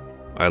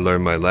 I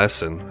learned my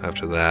lesson.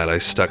 After that, I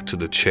stuck to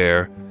the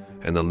chair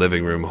and the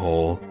living room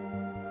hole.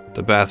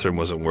 The bathroom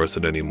wasn't worth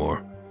it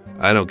anymore.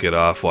 I don't get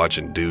off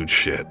watching dude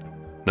shit.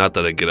 Not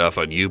that I get off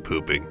on you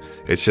pooping.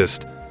 It's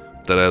just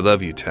that I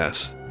love you,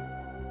 Tess.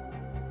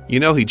 You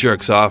know he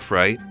jerks off,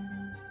 right?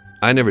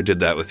 I never did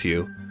that with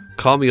you.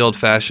 Call me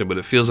old-fashioned, but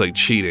it feels like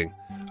cheating.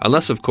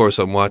 Unless, of course,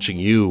 I'm watching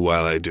you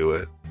while I do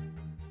it.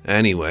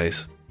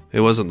 Anyways,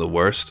 it wasn't the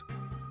worst.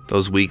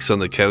 Those weeks on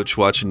the couch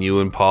watching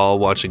you and Paul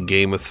watching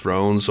Game of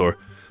Thrones, or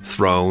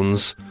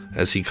Thrones,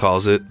 as he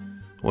calls it.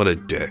 What a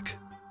dick.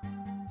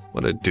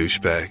 What a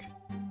douchebag.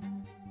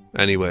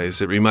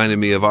 Anyways, it reminded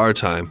me of our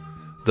time,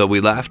 though we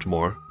laughed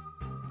more.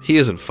 He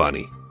isn't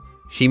funny.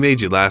 He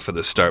made you laugh at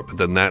the start, but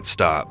then that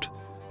stopped.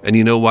 And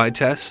you know why,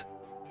 Tess?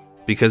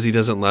 Because he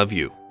doesn't love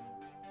you.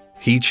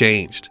 He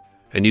changed,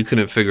 and you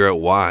couldn't figure out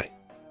why.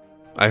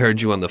 I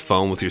heard you on the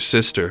phone with your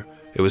sister.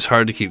 It was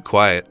hard to keep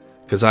quiet,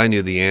 because I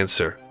knew the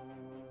answer.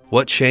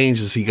 What change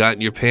has he got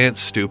in your pants,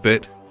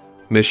 stupid?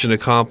 Mission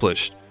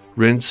accomplished.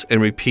 Rinse and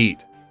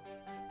repeat.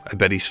 I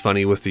bet he's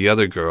funny with the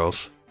other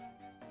girls.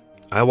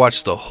 I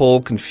watched the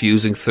whole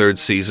confusing third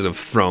season of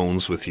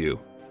Thrones with you.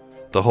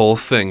 The whole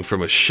thing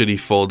from a shitty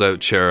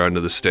fold-out chair under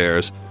the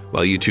stairs,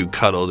 while you two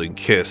cuddled and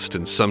kissed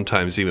and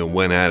sometimes even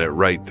went at it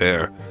right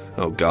there.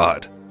 Oh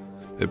God,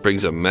 it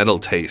brings a metal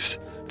taste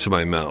to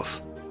my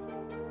mouth.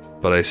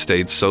 But I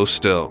stayed so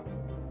still.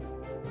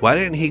 Why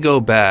didn't he go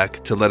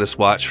back to let us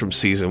watch from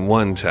season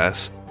 1,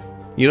 Tess?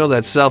 You know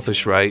that's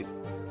selfish, right?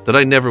 That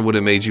I never would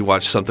have made you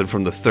watch something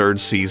from the 3rd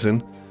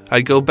season.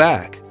 I'd go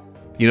back.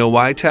 You know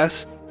why,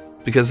 Tess?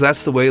 Because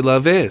that's the way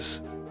love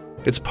is.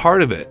 It's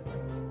part of it.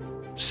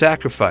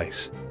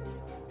 Sacrifice.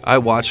 I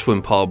watched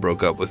when Paul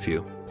broke up with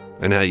you,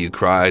 and how you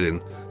cried and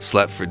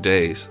slept for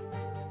days.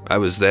 I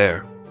was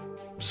there.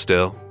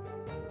 Still.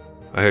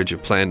 I heard you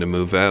plan to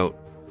move out,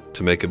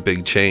 to make a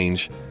big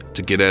change,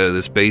 to get out of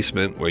this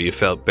basement where you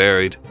felt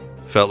buried.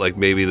 Felt like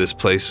maybe this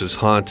place was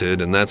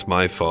haunted, and that's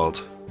my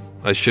fault.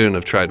 I shouldn't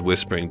have tried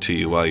whispering to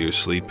you while you were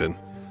sleeping.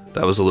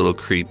 That was a little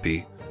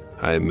creepy,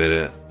 I admit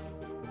it.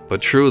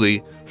 But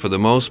truly, for the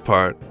most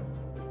part,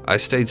 I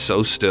stayed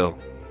so still.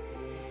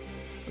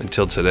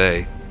 Until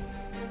today.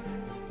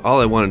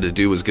 All I wanted to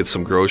do was get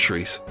some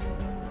groceries.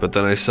 But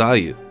then I saw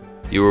you.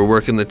 You were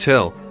working the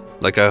till,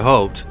 like I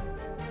hoped.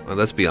 Well,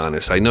 let's be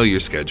honest, I know your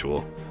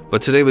schedule.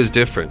 But today was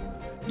different.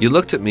 You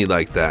looked at me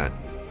like that,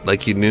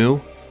 like you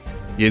knew,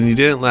 and you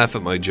didn't laugh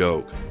at my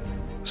joke.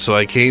 So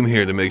I came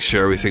here to make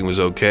sure everything was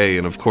okay,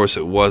 and of course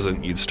it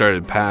wasn't. You'd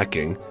started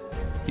packing.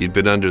 You'd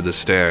been under the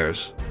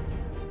stairs.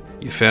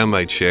 You found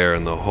my chair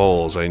in the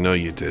holes, I know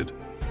you did.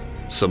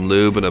 Some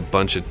lube and a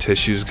bunch of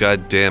tissues,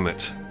 god damn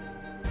it.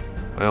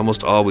 I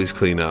almost always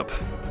clean up.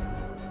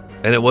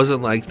 And it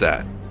wasn't like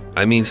that.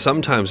 I mean,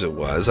 sometimes it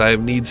was. I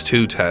have needs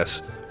too,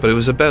 Tess, but it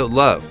was about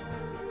love.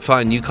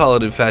 Fine, you call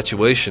it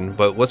infatuation,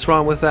 but what's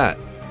wrong with that?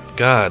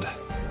 God,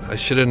 I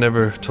should have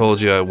never told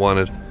you I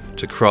wanted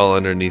to crawl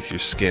underneath your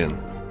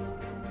skin.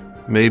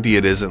 Maybe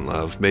it isn't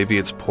love. Maybe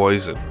it's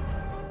poison.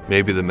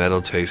 Maybe the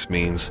metal taste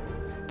means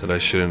that I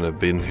shouldn't have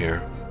been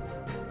here.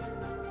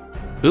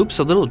 Oops,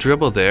 a little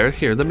dribble there.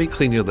 Here, let me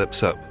clean your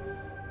lips up,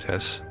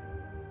 Tess.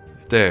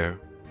 There.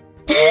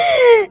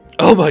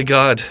 Oh my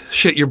God.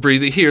 Shit, you're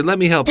breathing. Here, let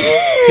me help you.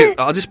 Here,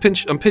 I'll just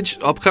pinch.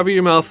 I'll cover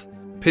your mouth.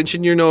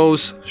 Pinching your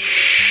nose.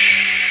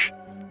 Shh.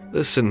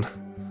 Listen,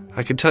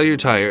 I can tell you're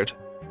tired.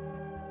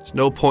 There's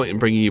no point in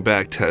bringing you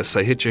back, Tess.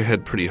 I hit your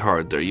head pretty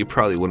hard there. You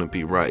probably wouldn't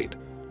be right.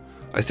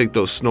 I think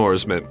those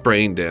snores meant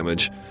brain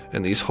damage,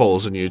 and these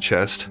holes in your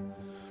chest,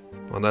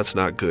 well, that's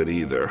not good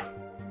either.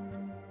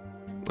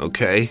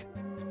 Okay?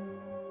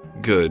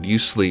 Good, you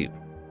sleep.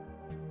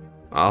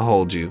 I'll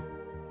hold you.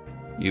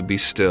 You be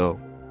still.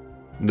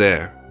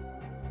 There.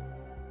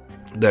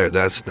 There,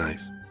 that's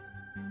nice.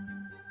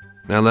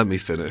 Now let me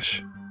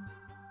finish.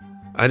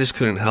 I just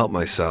couldn't help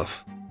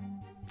myself.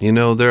 You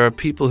know, there are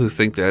people who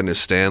think they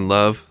understand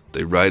love.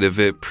 They write of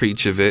it,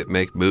 preach of it,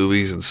 make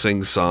movies and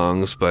sing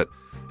songs, but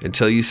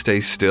until you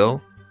stay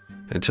still,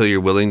 until you're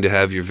willing to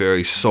have your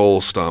very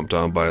soul stomped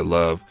on by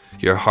love,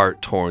 your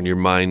heart torn, your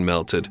mind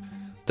melted,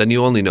 then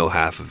you only know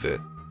half of it.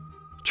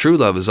 True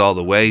love is all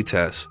the way,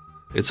 Tess.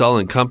 It's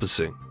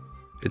all-encompassing.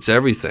 It's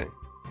everything.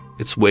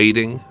 It's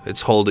waiting,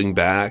 it's holding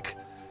back,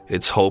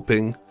 it's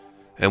hoping,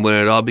 and when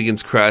it all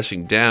begins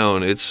crashing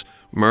down, it's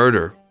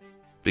murder,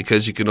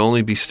 because you can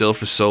only be still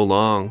for so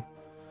long.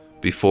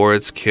 Before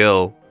it's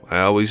kill, I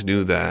always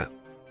knew that.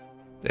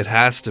 It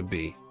has to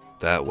be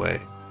that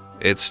way.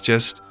 It's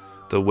just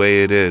the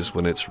way it is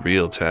when it's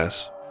real,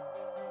 Tess.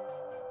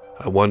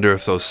 I wonder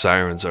if those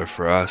sirens are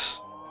for us.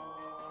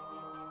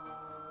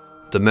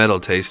 The metal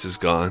taste is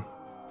gone.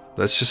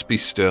 Let's just be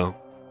still.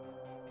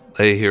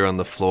 Lay here on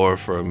the floor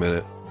for a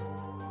minute.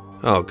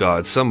 Oh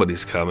God,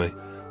 somebody's coming.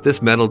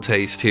 This metal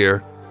taste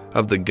here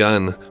of the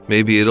gun,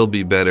 maybe it'll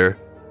be better.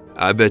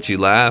 I bet you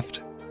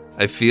laughed.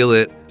 I feel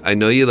it. I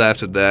know you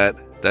laughed at that.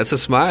 That's a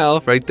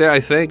smile right there, I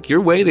think.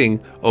 You're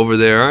waiting over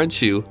there,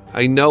 aren't you?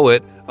 I know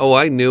it. Oh,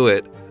 I knew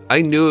it.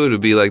 I knew it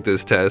would be like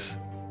this, Tess.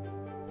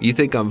 You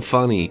think I'm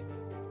funny.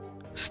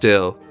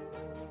 Still.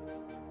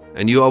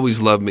 And you always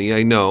loved me,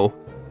 I know.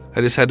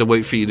 I just had to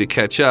wait for you to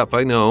catch up,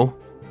 I know.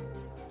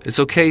 It's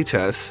okay,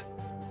 Tess.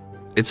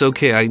 It's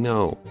okay, I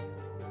know.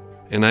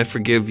 And I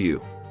forgive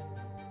you.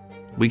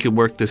 We could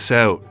work this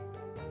out.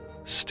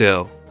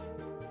 Still.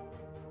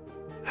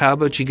 How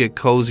about you get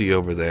cozy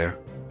over there,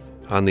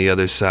 on the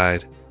other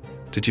side?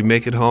 Did you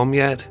make it home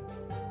yet?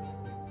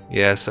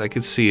 Yes, I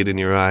can see it in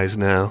your eyes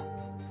now.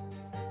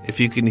 If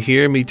you can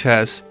hear me,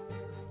 Tess,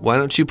 why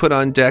don't you put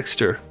on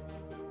Dexter?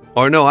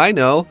 Or no, I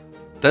know.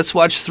 Let's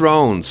watch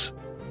Thrones.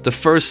 The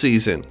first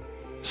season.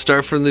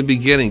 Start from the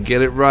beginning,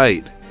 get it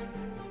right.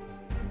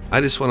 I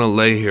just want to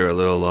lay here a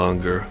little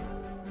longer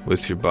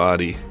with your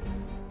body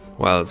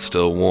while it's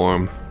still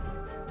warm.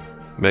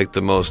 Make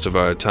the most of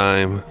our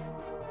time,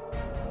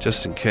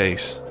 just in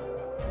case.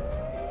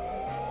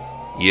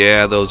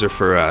 Yeah, those are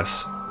for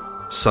us.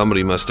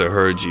 Somebody must have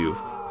heard you.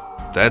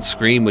 That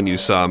scream when you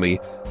saw me,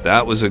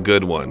 that was a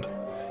good one.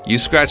 You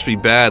scratched me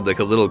bad like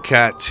a little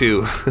cat,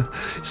 too.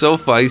 So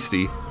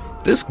feisty.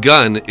 This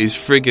gun is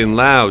friggin'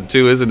 loud,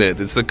 too, isn't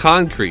it? It's the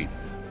concrete.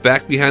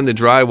 Back behind the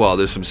drywall,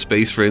 there's some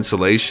space for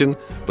insulation,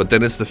 but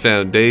then it's the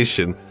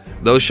foundation.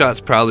 Those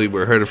shots probably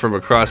were heard from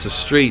across the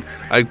street.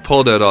 I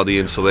pulled out all the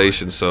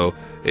insulation, so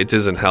it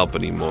doesn't help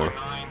anymore.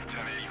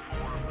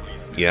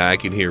 Yeah, I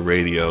can hear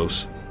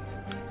radios.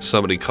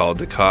 Somebody called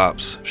the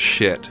cops.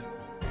 Shit.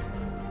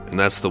 And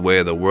that's the way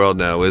of the world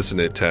now, isn't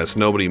it, Tess?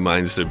 Nobody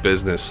minds their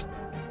business.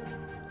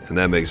 And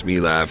that makes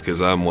me laugh,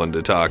 because I'm one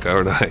to talk,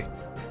 aren't I?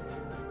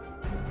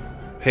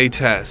 Hey,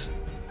 Tess.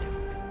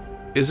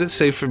 Is it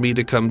safe for me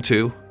to come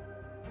too?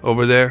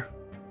 Over there?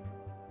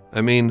 I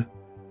mean,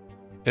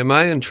 am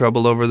I in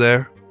trouble over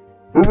there?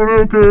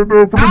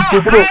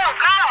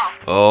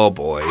 Oh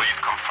boy.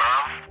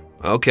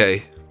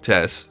 Okay,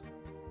 Tess.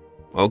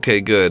 Okay,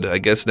 good. I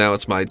guess now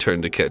it's my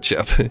turn to catch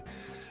up.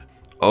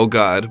 Oh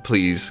God,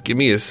 please, give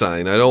me a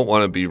sign. I don't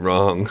want to be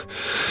wrong.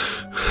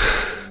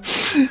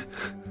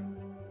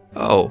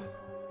 Oh.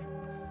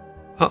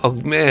 Oh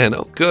man,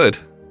 oh good.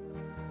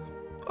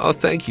 Oh,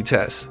 thank you,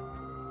 Tess.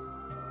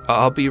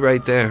 I'll be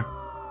right there.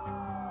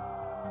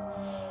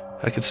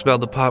 I can smell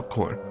the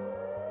popcorn.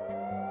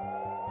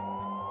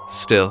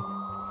 Still.